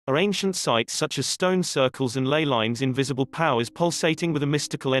are ancient sites such as stone circles and ley lines, invisible powers pulsating with a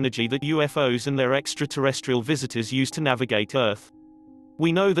mystical energy that UFOs and their extraterrestrial visitors use to navigate Earth.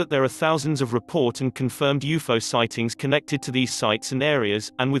 We know that there are thousands of report and confirmed UFO sightings connected to these sites and areas,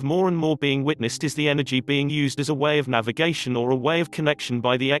 and with more and more being witnessed is the energy being used as a way of navigation or a way of connection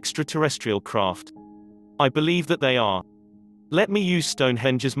by the extraterrestrial craft. I believe that they are. Let me use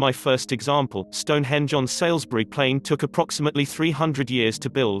Stonehenge as my first example. Stonehenge on Salisbury Plain took approximately 300 years to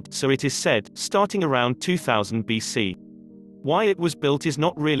build, so it is said, starting around 2000 BC. Why it was built is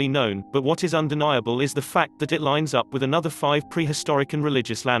not really known, but what is undeniable is the fact that it lines up with another 5 prehistoric and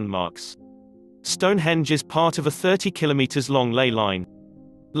religious landmarks. Stonehenge is part of a 30 km long ley line.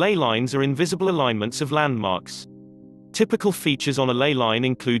 Ley lines are invisible alignments of landmarks. Typical features on a ley line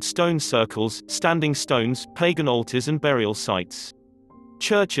include stone circles, standing stones, pagan altars and burial sites.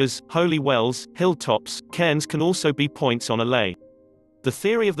 Churches, holy wells, hilltops, cairns can also be points on a ley. The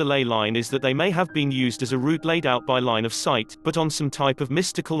theory of the ley line is that they may have been used as a route laid out by line of sight, but on some type of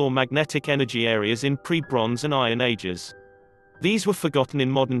mystical or magnetic energy areas in pre-Bronze and Iron Ages. These were forgotten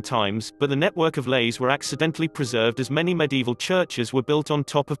in modern times, but the network of leys were accidentally preserved as many medieval churches were built on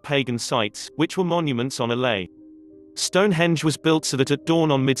top of pagan sites, which were monuments on a ley. Stonehenge was built so that at dawn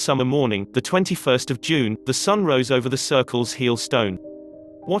on midsummer morning, the 21st of June, the sun rose over the circle's heel stone.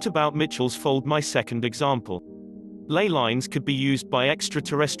 What about Mitchell's Fold, my second example? Ley lines could be used by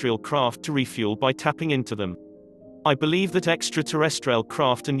extraterrestrial craft to refuel by tapping into them. I believe that extraterrestrial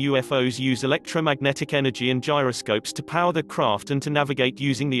craft and UFOs use electromagnetic energy and gyroscopes to power their craft and to navigate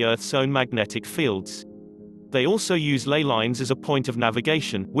using the Earth's own magnetic fields. They also use ley lines as a point of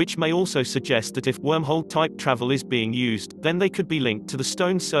navigation, which may also suggest that if wormhole-type travel is being used, then they could be linked to the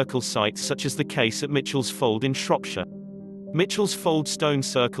stone circle sites such as the case at Mitchell's Fold in Shropshire. Mitchell's Fold Stone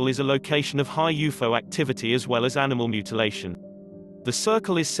Circle is a location of high UFO activity as well as animal mutilation. The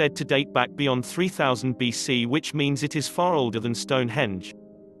circle is said to date back beyond 3000 BC, which means it is far older than Stonehenge.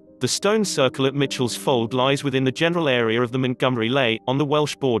 The stone circle at Mitchell's Fold lies within the general area of the Montgomery Ley, on the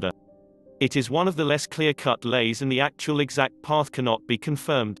Welsh border. It is one of the less clear-cut leys and the actual exact path cannot be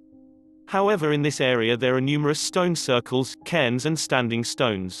confirmed. However, in this area there are numerous stone circles, cairns and standing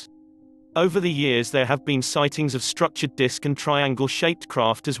stones. Over the years there have been sightings of structured disc and triangle-shaped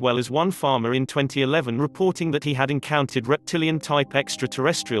craft, as well as one farmer in 2011 reporting that he had encountered reptilian-type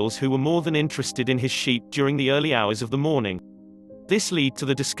extraterrestrials who were more than interested in his sheep during the early hours of the morning. This led to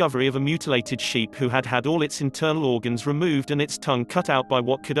the discovery of a mutilated sheep who had had all its internal organs removed and its tongue cut out by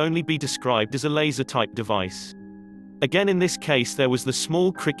what could only be described as a laser-type device. Again, in this case there was the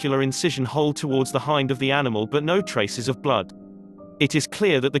small cricular incision hole towards the hind of the animal, but no traces of blood. It is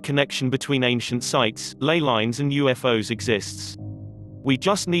clear that the connection between ancient sites, ley lines and UFOs exists. We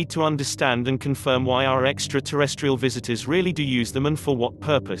just need to understand and confirm why our extraterrestrial visitors really do use them and for what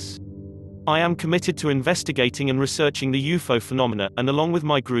purpose. I am committed to investigating and researching the UFO phenomena, and along with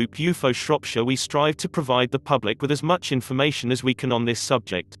my group UFO Shropshire we strive to provide the public with as much information as we can on this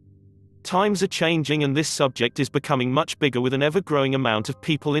subject. Times are changing and this subject is becoming much bigger with an ever-growing amount of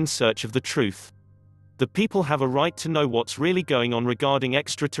people in search of the truth. The people have a right to know what's really going on regarding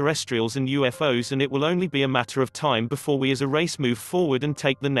extraterrestrials and UFOs, and it will only be a matter of time before we as a race move forward and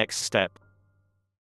take the next step.